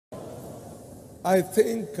I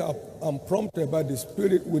think I'm prompted by the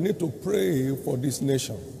Spirit. We need to pray for this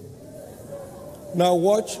nation. Now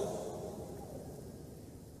watch.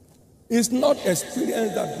 It's not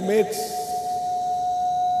experience that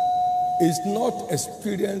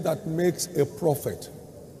makes a prophet.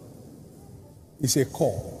 It's a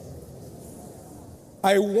call.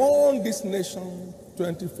 I warned this nation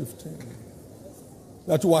 2015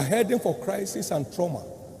 that we are heading for crisis and trauma.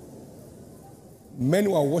 Many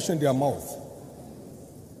were washing their mouth.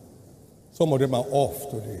 Some of them are off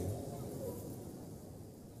today.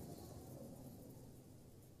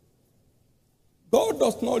 God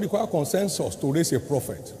does not require consensus to raise a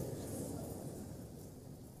prophet.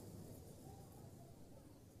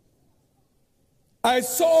 I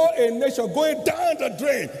saw a nation going down the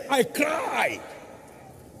drain. I cried.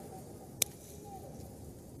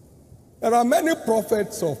 There are many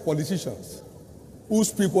prophets of politicians who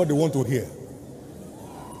speak what they want to hear.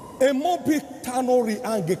 A more big tannery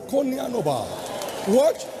and Gekonian about.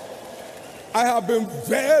 Watch. I have been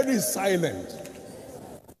very silent.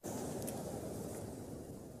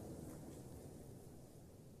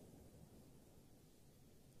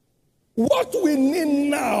 What we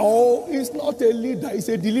need now is not a leader, it's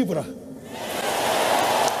a deliverer.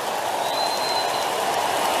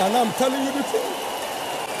 And I'm telling you the truth.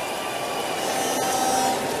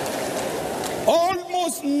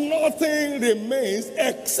 Almost nothing remains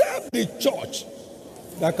except the church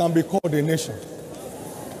that can be called a nation.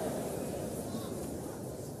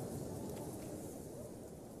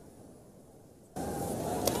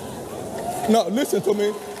 Now, listen to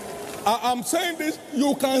me. I'm saying this,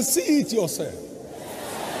 you can see it yourself.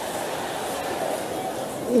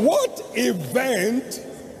 What event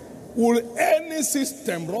will any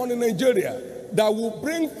system run in Nigeria that will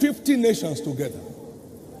bring 50 nations together?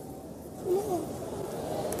 No.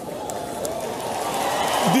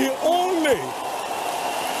 The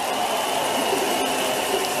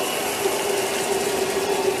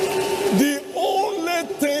only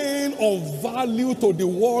thing of value to the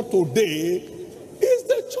world today is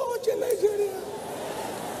the church in Nigeria.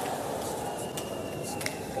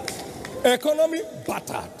 Economy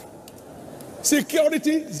battered.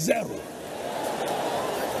 Security zero.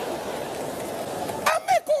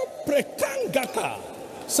 Ameko prekangaka.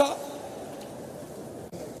 Sir,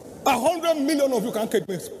 100 million of you can keep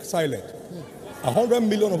me silent. 100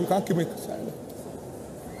 million of you can keep me silent.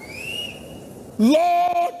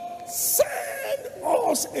 Lord, send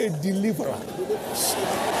us a deliverer.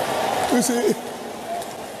 You see,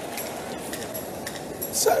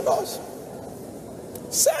 send us.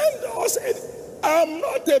 Send us. I'm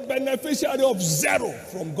not a beneficiary of zero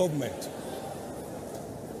from government.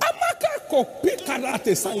 Amaka kopi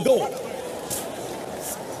karate sango.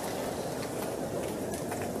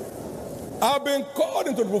 I've been called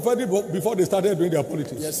into the prophetic before they started doing their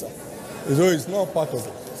politics. Yes, sir. So it's not part of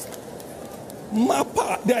it.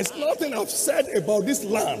 Mapa, there's nothing I've said about this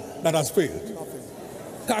land that has failed.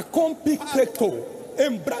 Kakompi Kreto,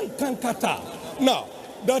 Embrankankata. Now,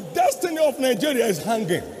 the destiny of Nigeria is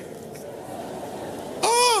hanging.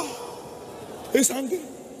 It's hanging.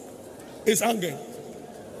 It's hanging.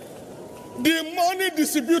 The money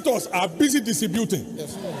distributors are busy distributing.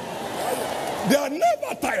 Yes, they are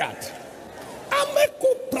never tired.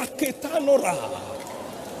 Ameko praketanora.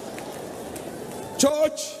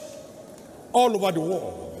 Church all over the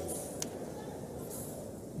world.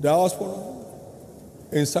 Diaspora,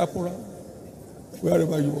 in Sapura,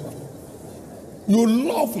 wherever you are. You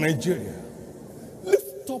love Nigeria.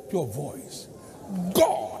 Lift up your voice.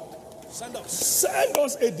 God, send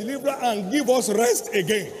us a deliverer and give us rest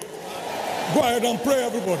again. Go ahead and pray,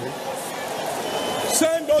 everybody.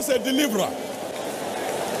 Send us a deliverer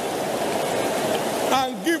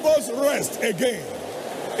and give us rest again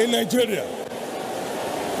in Nigeria.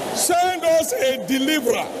 Send us a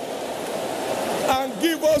deliverer and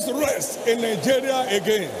give us rest in Nigeria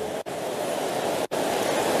again.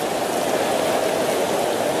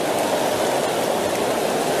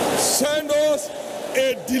 Send us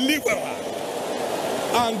a deliverer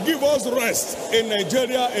and give us rest in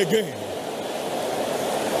Nigeria again.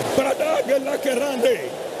 Brother Gelakerande,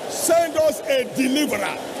 send us a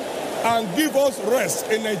deliverer and give us rest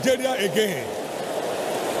in Nigeria again.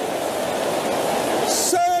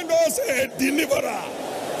 Send us a deliverer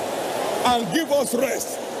and give us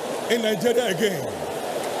rest in Nigeria again.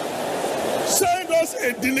 Send us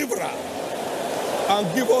a deliverer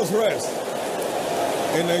and give us rest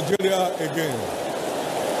in Nigeria again.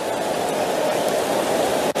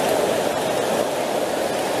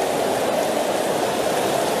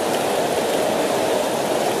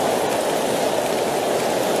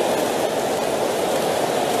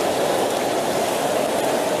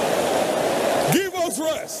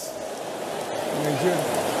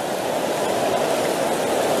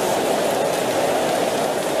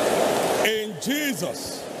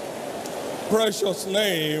 Jesus' precious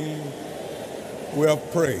name we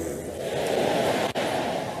have prayed.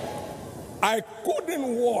 I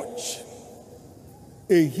couldn't watch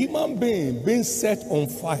a human being set on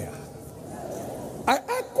fire. I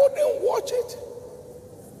couldn't watch it.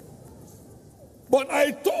 But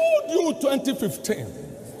I told you 2015,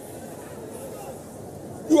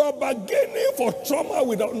 you are bargaining for trauma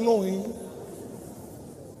without knowing.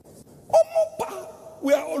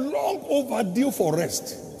 We are long overdue for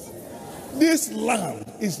rest. This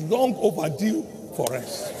land is long overdue for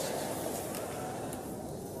rest.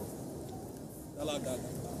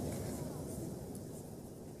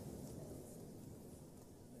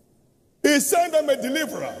 He sent them a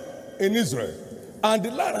deliverer in Israel, and the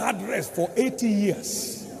land had rest for 80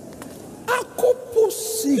 years.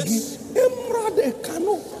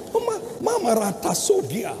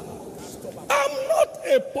 I'm not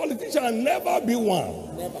a politician, I'll never be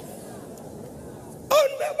one. Never.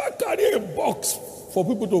 I'll never carry a box for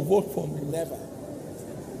people to vote for me. Never.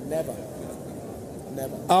 Never.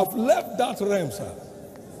 Never. I've left that realm, sir.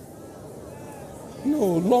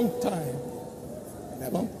 No, long time.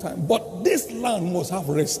 Never. Long time. But this land must have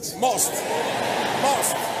rest. Must.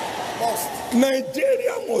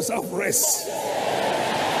 Nigeria must have rest.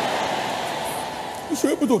 You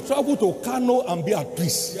should be able to travel to Kano and be at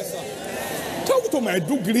peace. Yes, sir. Travel to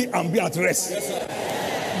Maiduguri and be at rest. Yes, sir.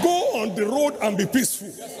 Go on the road and be peaceful.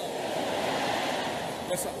 Yes, sir.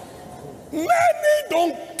 Yes, sir. Many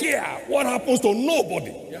don't care what happens to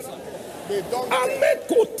nobody. Yes, sir. They don't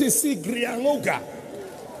care.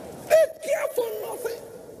 They care for nothing.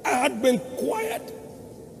 I had been quiet.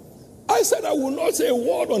 I said I will not say a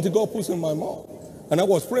word until God puts in my mouth. And I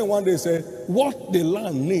was praying one day, said, what the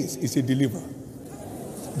land needs is a deliverer.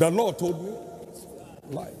 The Lord told me,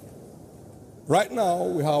 life. Right now,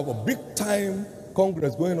 we have a big time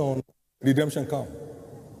congress going on, Redemption Camp,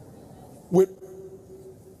 with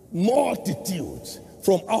multitudes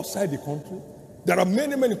from outside the country. There are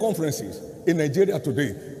many, many conferences in Nigeria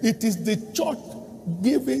today. It is the church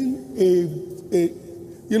giving a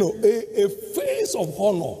face of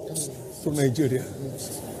honor to Nigeria.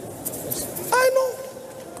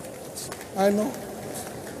 I know.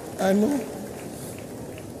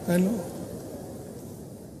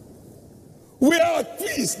 We are at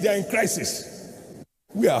peace, they are in crisis.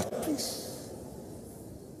 We are at peace.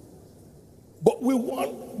 But we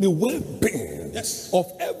want the well-being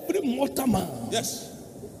of every mortal man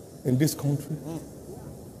in this country.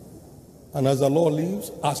 And as the Lord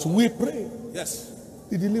lives, as we pray,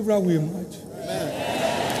 the deliverer will emerge.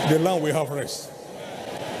 Amen. The land will have rest.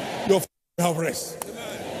 Your family will have rest.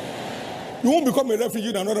 Amen. You won't become a refugee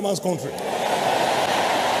in another man's country.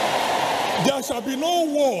 There shall be no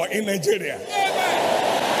war in Nigeria.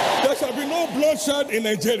 Amen. There shall be no bloodshed in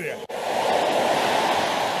Nigeria.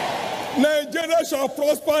 Nigeria shall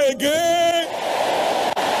prosper again.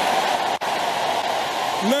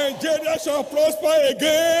 Nigeria shall prosper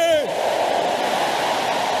again.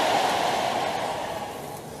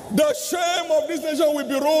 The shame of this nation will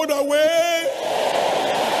be rolled away.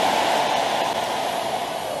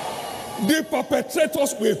 The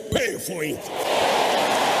perpetrators will pay for it.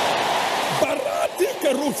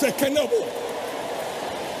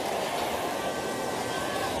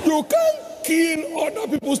 You can't kill other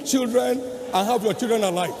people's children and have your children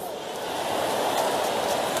alive.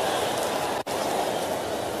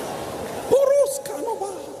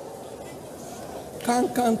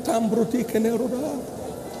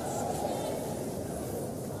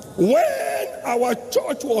 When our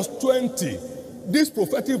church was 20, this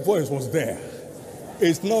prophetic voice was there.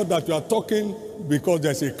 It's not that you are talking because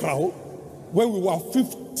there's a crowd. When we were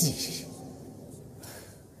 50,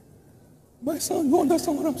 my son, you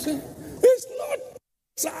understand what I'm saying? It's not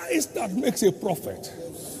size that makes a prophet.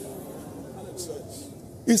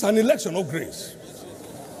 It's an election of grace.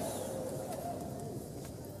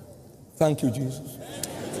 Thank you, Jesus.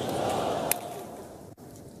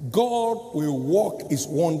 God will work his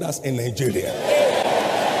wonders in Nigeria.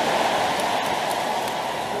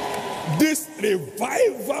 This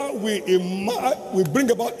revival will bring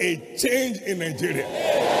about a change in Nigeria.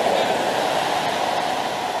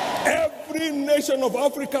 Every nation of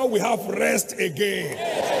Africa will have rest again.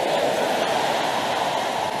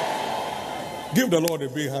 Give the Lord a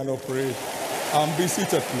big hand of praise and be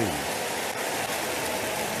seated, please.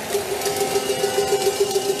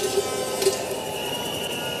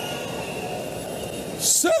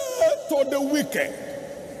 Say to the wicked,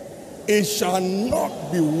 it shall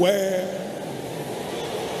not be well.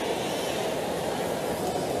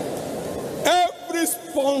 Every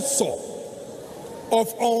sponsor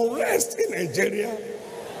of unrest in Nigeria,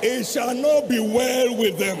 it shall not be well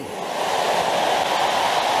with them.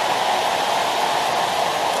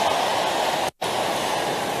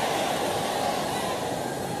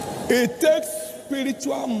 It takes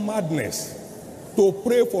spiritual madness to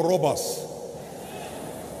pray for robbers.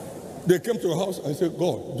 They came to your house and said,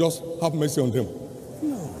 God, just have mercy on them.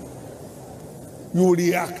 No. You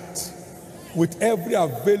react with every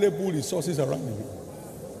available resources around you.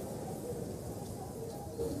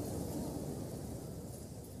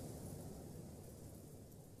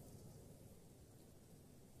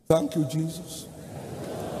 Thank you, Jesus.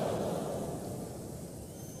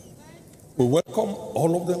 We welcome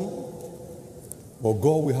all of them, but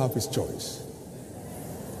God will have his choice.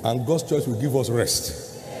 And God's choice will give us rest.